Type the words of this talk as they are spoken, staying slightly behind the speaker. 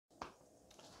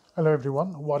Hello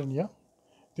everyone, Warren here.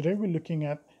 Today we're looking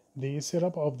at the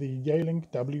setup of the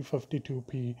Yealink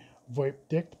W52P VoIP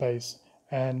decked base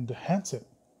and handset.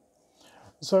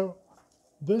 So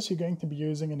this you're going to be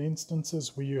using in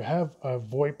instances where you have a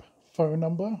VoIP phone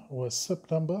number or a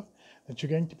SIP number that you're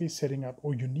going to be setting up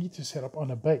or you need to set up on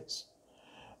a base.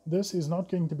 This is not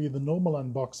going to be the normal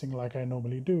unboxing like I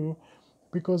normally do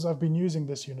because I've been using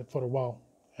this unit for a while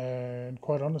and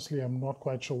quite honestly I'm not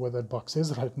quite sure where that box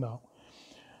is right now.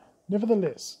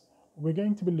 Nevertheless, we're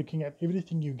going to be looking at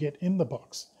everything you get in the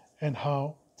box and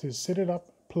how to set it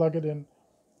up, plug it in,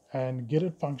 and get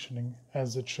it functioning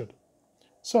as it should.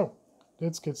 So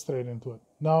let's get straight into it.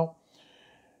 Now,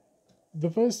 the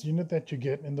first unit that you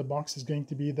get in the box is going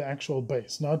to be the actual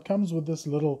base. Now it comes with this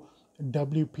little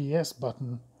WPS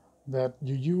button that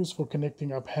you use for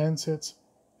connecting up handsets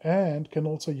and can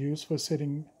also use for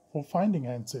finding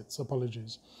handsets,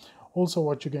 apologies. Also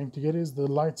what you're going to get is the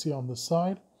lights here on the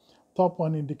side. Top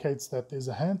one indicates that there's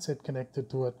a handset connected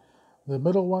to it. The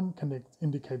middle one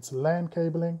indicates LAN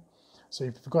cabling. So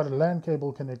if you've got a LAN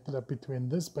cable connected up between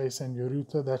this base and your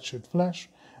router, that should flash.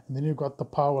 And then you've got the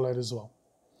power light as well.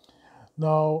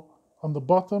 Now on the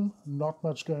bottom, not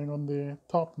much going on there.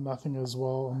 Top, nothing as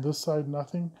well. On this side,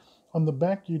 nothing. On the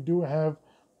back, you do have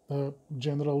the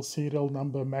general serial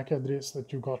number MAC address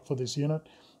that you got for this unit.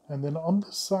 And then on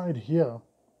the side here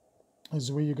is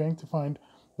where you're going to find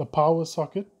the power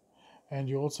socket. And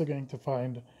you're also going to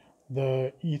find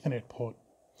the Ethernet port.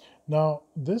 Now,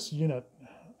 this unit,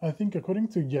 I think according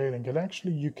to Yealink,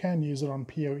 you can use it on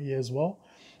PoE as well,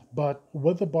 but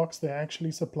with the box, they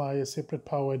actually supply a separate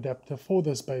power adapter for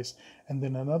this base, and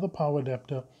then another power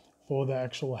adapter for the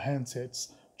actual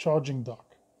handset's charging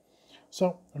dock.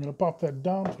 So I'm going to pop that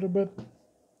down for a bit.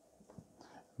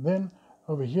 Then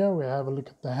over here, we have a look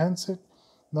at the handset.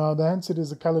 Now, the handset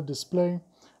is a color display.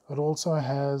 It also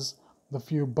has the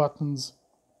few buttons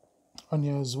on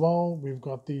here as well. We've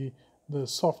got the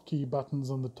soft key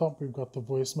buttons on the top. We've got the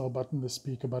voicemail button, the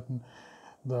speaker button,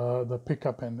 the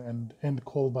pickup and end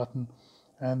call button,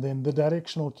 and then the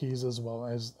directional keys as well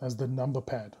as the number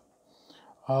pad.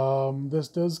 This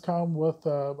does come with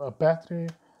a battery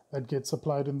that gets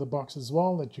supplied in the box as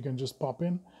well that you can just pop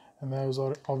in, and those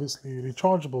are obviously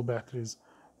rechargeable batteries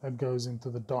that goes into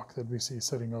the dock that we see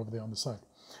sitting over there on the side.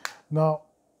 Now,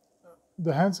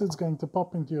 the handset's going to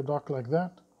pop into your dock like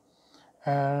that,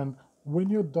 and when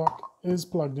your dock is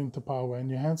plugged into power and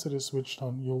your handset is switched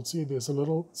on, you'll see there's a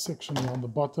little section here on the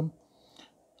bottom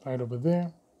right over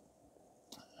there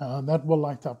that will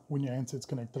light up when your handset's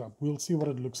connected up. We'll see what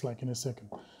it looks like in a second.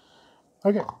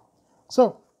 Okay,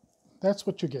 so that's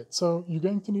what you get. So you're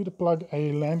going to need to plug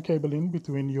a LAN cable in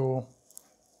between your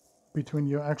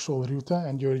actual router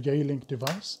and your Yealink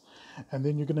device, and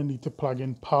then you're going to need to plug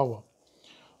in power.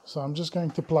 So I'm just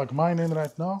going to plug mine in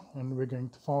right now, and we're going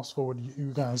to fast forward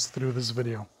you guys through this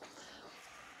video.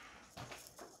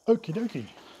 Okie dokie.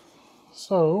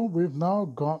 So we've now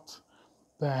got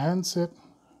the handset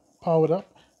powered up,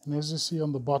 and as you see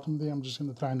on the bottom there, I'm just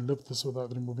going to try and lift this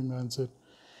without removing the handset.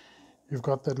 You've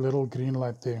got that little green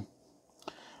light there.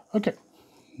 Okay,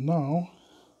 now,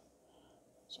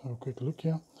 so a quick look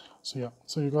here. So yeah,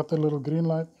 so you got that little green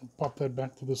light, pop that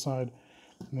back to the side,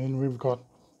 and then we've got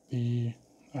the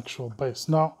actual base.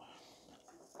 Now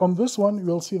on this one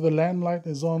you'll see the LAN light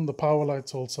is on, the power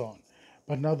light's also on,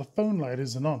 but now the phone light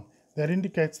isn't on. That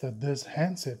indicates that this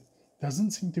handset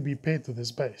doesn't seem to be paired to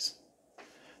this base.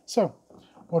 So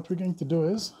what we're going to do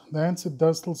is, the handset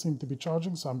does still seem to be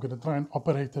charging, so I'm going to try and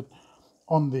operate it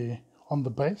on the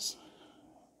base.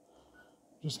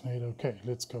 Just going to hit OK.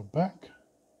 Let's go back.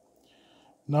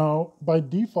 Now by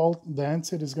default the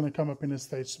handset is going to come up in a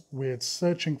stage where it's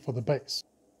searching for the base.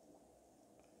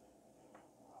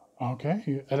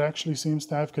 Okay, it actually seems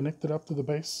to have connected up to the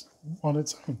base on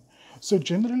its own. So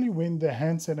generally when the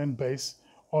handset and base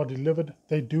are delivered,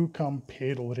 they do come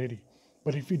paired already.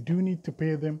 But if you do need to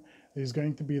pair them, there's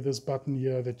going to be this button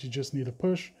here that you just need to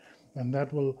push, and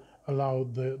that will allow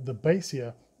the base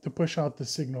here to push out the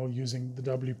signal using the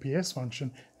WPS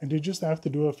function, and you just have to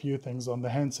do a few things on the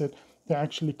handset to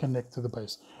actually connect to the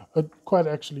base. Quite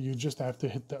actually, you just have to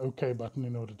hit the OK button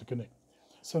in order to connect.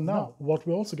 So now what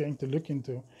we're also going to look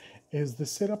into is the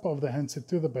setup of the handset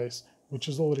to the base, which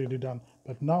is already done.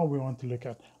 But now we want to look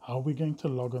at how we're going to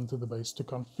log onto the base to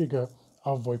configure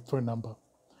our VoIP phone number.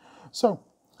 So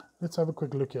let's have a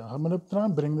quick look here. I'm going to try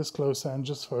and bring this closer and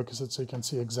just focus it so you can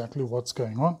see exactly what's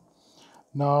going on.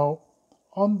 Now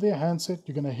on the handset,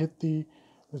 you're going to hit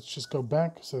let's just go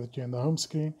back so that you're in the home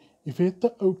screen. If you hit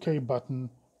the OK button,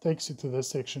 it takes you to this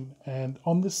section, and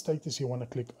on the status you want to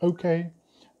click OK.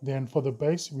 Then for the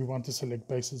base, we want to select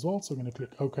base as well, so we're going to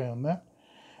click OK on that.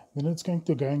 then it's going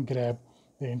to go and grab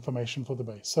the information for the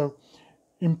base. So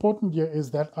important here is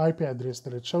that IP address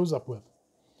that it shows up with.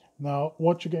 Now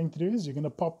what you're going to do is you're going to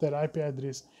pop that IP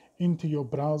address into your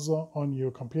browser on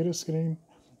your computer screen,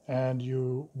 and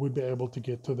you would be able to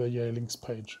get to the Yealink's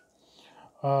page.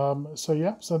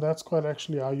 So that's quite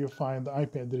actually how you find the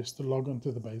IP address to log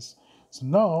onto the base. So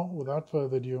now, without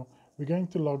further ado, we're going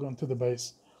to log onto the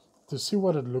base to see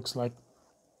what it looks like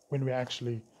when we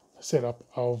actually set up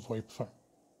our VoIP phone.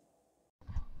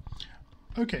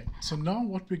 Okay, so now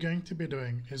what we're going to be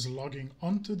doing is logging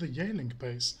onto the Yealink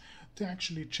base to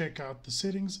actually check out the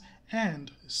settings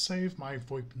and save my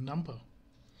VoIP number.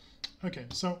 Okay,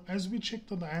 so as we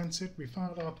checked on the handset, we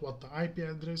found out what the IP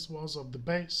address was of the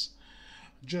base.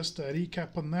 Just a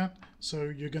recap on that. So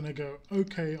you're going to go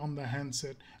OK on the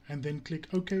handset and then click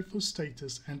OK for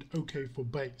status and OK for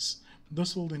base.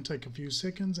 This will then take a few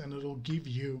seconds and it'll give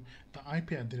you the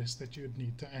IP address that you would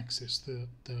need to access the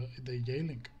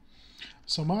Yealink.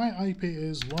 So my IP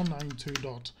is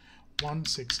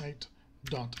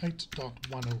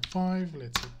 192.168.8.105.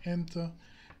 Let's hit enter.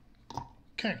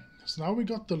 Okay, so now we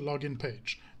got the login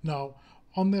page. Now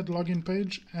on that login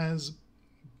page, as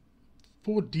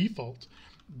for default,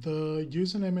 the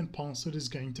username and password is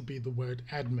going to be the word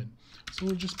admin. So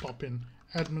we'll just pop in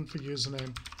admin for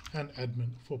username and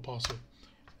admin for password.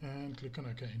 And click on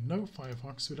OK. No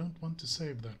Firefox, we don't want to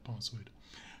save that password.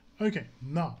 Okay,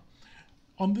 now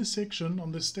on this section,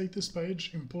 on the status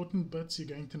page, important bits you're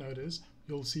going to notice,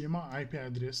 you'll see my IP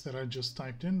address that I just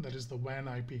typed in. That is the WAN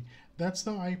IP. That's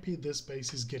the IP this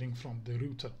base is getting from the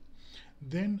router.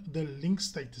 Then the link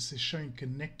status is showing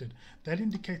connected. That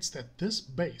indicates that this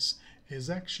base is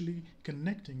actually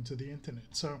connecting to the internet.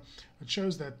 So it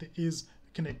shows that there is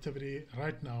connectivity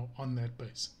right now on that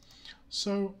base.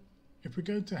 So if we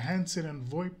go to handset and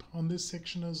VoIP on this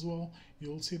section as well,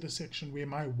 you'll see the section where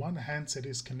my one handset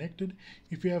is connected.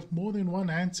 If you have more than one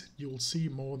handset, you'll see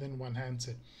more than one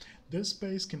handset. This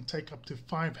base can take up to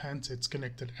 5 handsets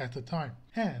connected at a time.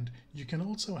 And you can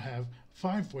also have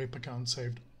 5 VoIP accounts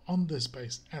saved on this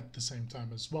base at the same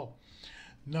time as well.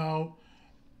 Now,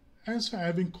 as for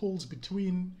having calls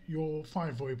between your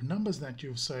 5 VoIP numbers that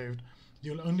you've saved,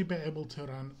 you'll only be able to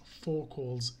run 4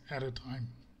 calls at a time.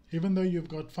 Even though you've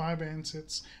got 5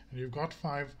 handsets and you've got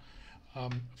 5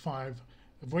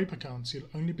 VoIP accounts, you'll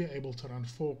only be able to run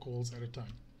 4 calls at a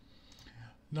time.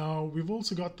 Now, we've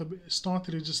also got the start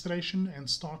registration and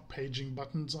start paging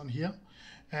buttons on here.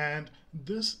 And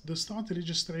the start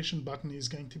registration button is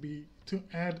going to be to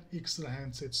add extra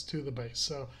handsets to the base.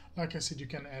 So like I said, you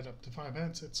can add up to 5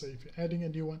 handsets. So if you're adding a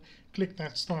new one, click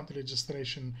that start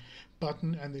registration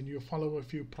button and then you follow a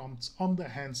few prompts on the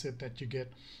handset that you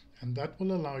get, and that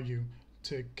will allow you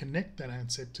to connect that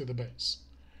handset to the base.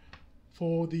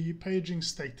 For the paging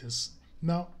status,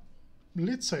 now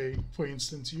let's say for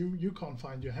instance you can't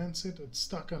find your handset, it's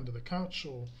stuck under the couch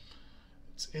or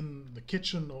it's in the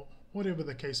kitchen or whatever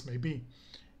the case may be.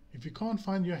 If you can't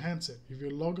find your handset, if you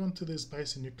log on to this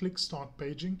base and you click start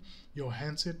paging, your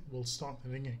handset will start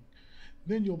ringing.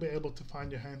 Then you'll be able to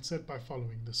find your handset by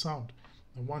following the sound.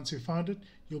 And once you found it,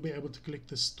 you'll be able to click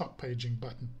the stop paging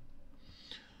button.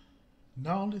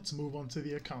 Now let's move on to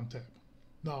the account tab.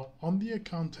 Now on the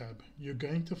account tab, you're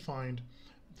going to find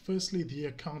firstly the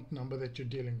account number that you're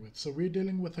dealing with. So we're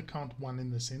dealing with account 1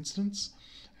 in this instance,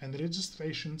 and the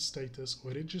registration status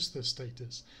or register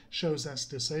status shows as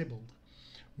disabled.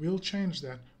 We'll change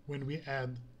that when we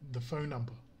add the phone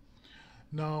number.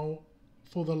 Now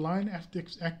for the line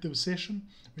active session,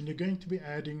 when you're going to be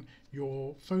adding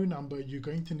your phone number, you're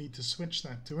going to need to switch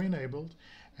that to enabled,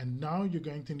 and now you're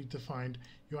going to need to find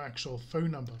your actual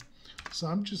phone number. So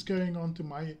I'm just going on to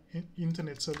my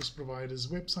internet service provider's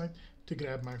website to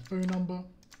grab my phone number,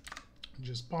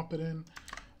 just pop it in,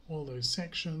 all those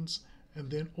sections, and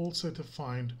then also to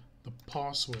find the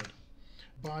password.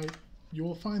 You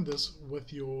will find this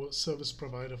with your service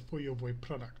provider for your VoIP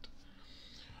product.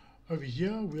 Over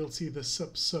here we'll see the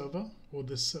SIP server or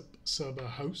the SIP server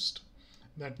host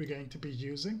that we're going to be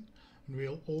using, and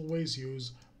we'll always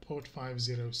use port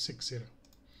 5060.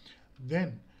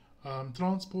 Then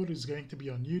transport is going to be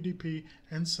on UDP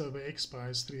and server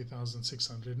expires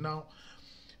 3600. Now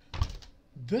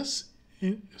this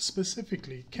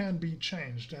specifically can be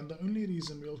changed, and the only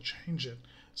reason we'll change it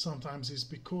sometimes is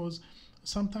because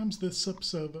sometimes the SIP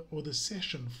server or the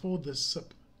session for the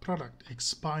SIP product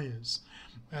expires,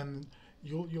 and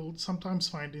you'll sometimes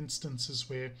find instances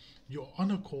where you're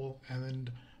on a call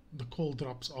and the call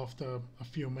drops after a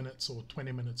few minutes or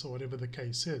 20 minutes or whatever the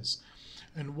case is.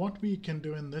 And what we can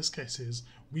do in this case is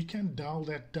we can dial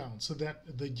that down so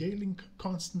that the Yealink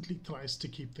constantly tries to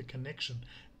keep the connection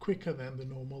quicker than the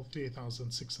normal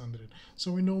 3600.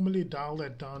 So we normally dial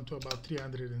that down to about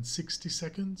 360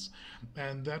 seconds,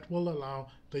 and that will allow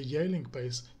the Yealink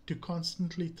base to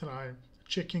constantly try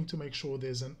checking to make sure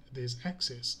there's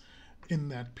access in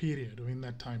that period or in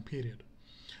that time period.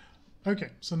 Okay,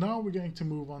 so now we're going to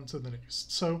move on to the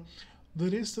next. So the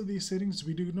rest of these settings,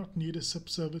 we do not need a SIP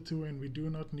server to, and we do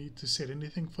not need to set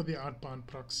anything for the outbound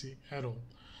proxy at all.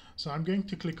 So I'm going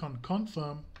to click on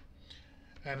confirm,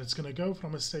 and it's going to go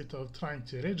from a state of trying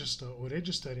to register or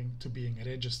registering to being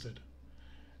registered.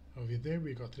 Over there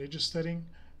we got registering,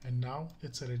 and now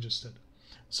it's registered.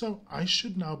 So I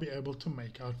should now be able to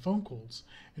make out phone calls.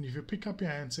 And if you pick up your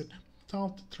handset,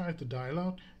 try to dial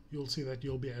out, you'll see that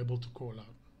you'll be able to call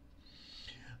out.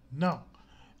 Now,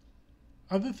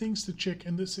 other things to check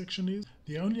in this section is,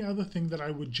 the only other thing that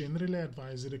I would generally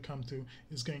advise you to come to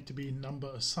is going to be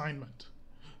number assignment.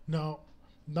 Now,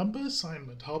 number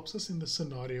assignment helps us in the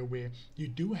scenario where you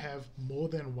do have more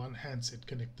than one handset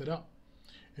connected up.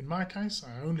 In my case,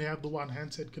 I only have the one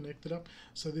handset connected up,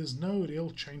 so there's no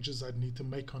real changes I'd need to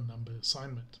make on number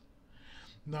assignment.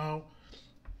 Now,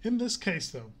 in this case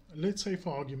though, let's say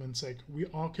for argument's sake, we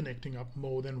are connecting up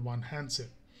more than one handset.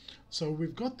 So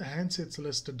we've got the handsets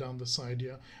listed down the side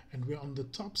here, and we're on the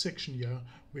top section here,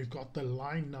 we've got the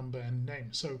line number and name.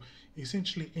 So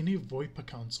essentially any VoIP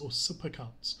accounts or SIP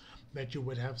accounts that you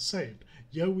would have saved.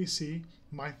 Here we see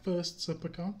my first SIP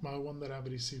account, my one that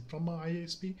I've received from my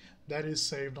ISP, that is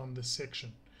saved on this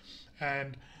section.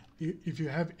 And if you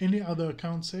have any other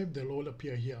accounts saved, they'll all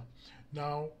appear here.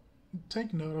 Now,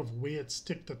 take note of where it's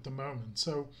ticked at the moment.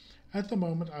 So at the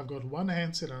moment, I've got one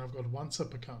handset and I've got one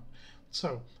SIP account.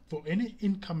 So for any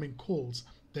incoming calls,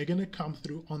 they're going to come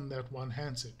through on that one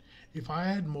handset. If I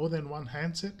had more than one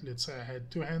handset, let's say I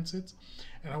had two handsets,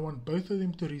 and I want both of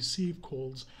them to receive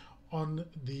calls on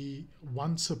the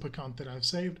one SIP account that I've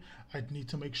saved, I'd need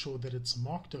to make sure that it's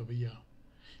marked over here.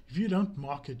 If you don't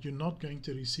mark it, you're not going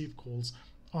to receive calls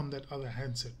on that other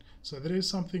handset. So there is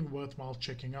something worthwhile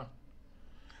checking out.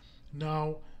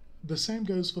 Now, the same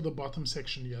goes for the bottom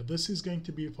section here. This is going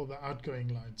to be for the outgoing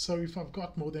line. So if I've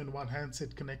got more than one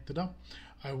handset connected up,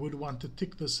 I would want to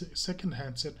tick the second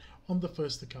handset on the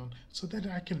first account so that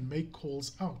I can make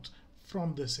calls out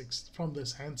from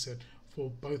this handset for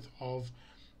both of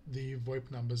the VoIP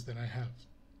numbers that I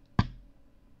have.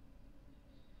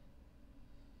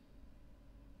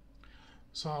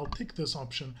 So I'll tick this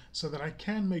option so that I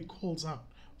can make calls out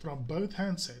from both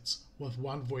handsets with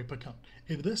one VoIP account.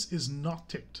 If this is not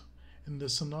ticked, in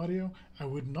this scenario, I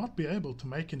would not be able to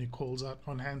make any calls out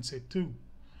on handset 2.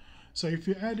 So if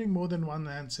you're adding more than one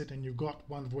handset and you've got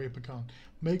one VoIP account,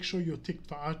 make sure you're ticked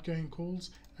for outgoing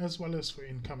calls as well as for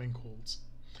incoming calls.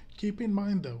 Keep in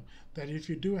mind though, that if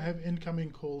you do have incoming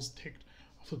calls ticked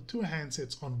for two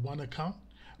handsets on one account,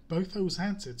 both those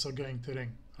handsets are going to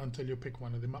ring until you pick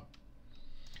one of them up.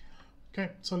 Okay,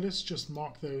 so let's just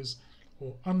mark those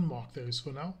or unmark those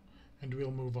for now, and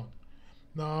we'll move on.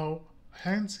 Now,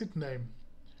 handset name.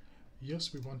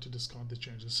 Yes, we want to discard the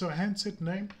changes. So handset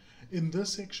name, in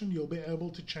this section, you'll be able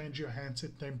to change your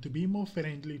handset name to be more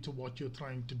friendly to what you're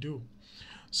trying to do.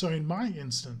 So in my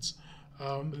instance,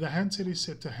 the handset is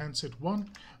set to handset 1.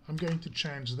 I'm going to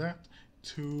change that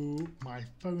to my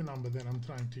phone number that I'm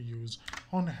trying to use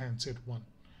on handset 1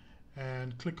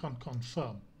 and click on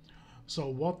confirm. So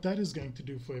what that is going to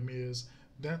do for me is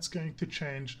that's going to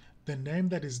change the name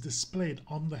that is displayed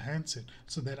on the handset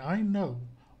so that I know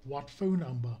what phone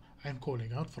number I'm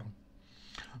calling out from.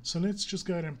 So let's just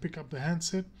go ahead and pick up the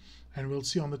handset, and we'll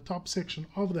see on the top section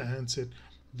of the handset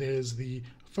there's the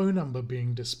phone number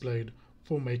being displayed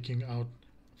for making out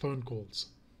phone calls.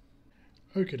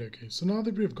 Okay, so now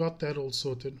that we've got that all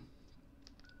sorted,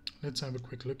 let's have a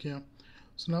quick look here.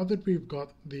 So now that we've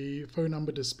got the phone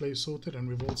number display sorted, and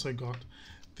we've also got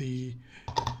the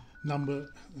number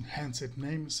and handset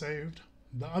name saved,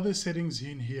 the other settings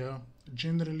in here,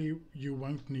 generally you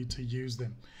won't need to use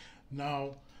them.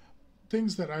 Now,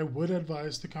 things that I would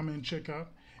advise to come and check out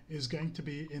is going to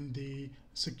be in the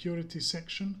security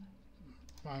section.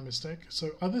 My mistake.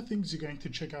 So other things you're going to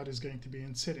check out is going to be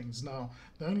in settings. Now,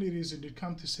 the only reason you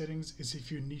come to settings is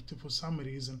if you need to, for some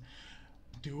reason,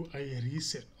 do a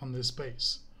reset on this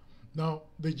base. Now,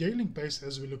 the Yealink base,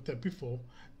 as we looked at before,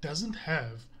 doesn't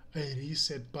have a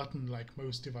reset button like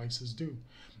most devices do.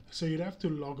 So you'd have to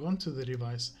log on to the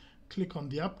device, click on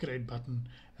the upgrade button,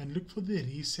 and look for the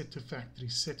reset to factory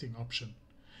setting option.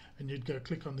 And you'd go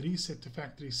click on reset to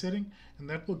factory setting, and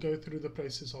that will go through the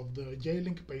process of the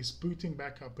Yealink base booting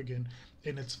back up again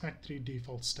in its factory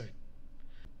default state.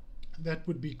 That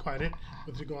would be quite it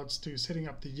with regards to setting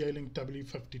up the Yealink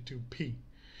W52P.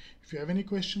 If you have any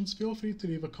questions, feel free to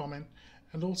leave a comment,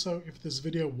 And also, if this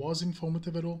video was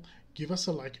informative at all, give us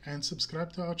a like and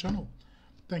subscribe to our channel.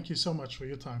 Thank you so much for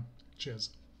your time. Cheers.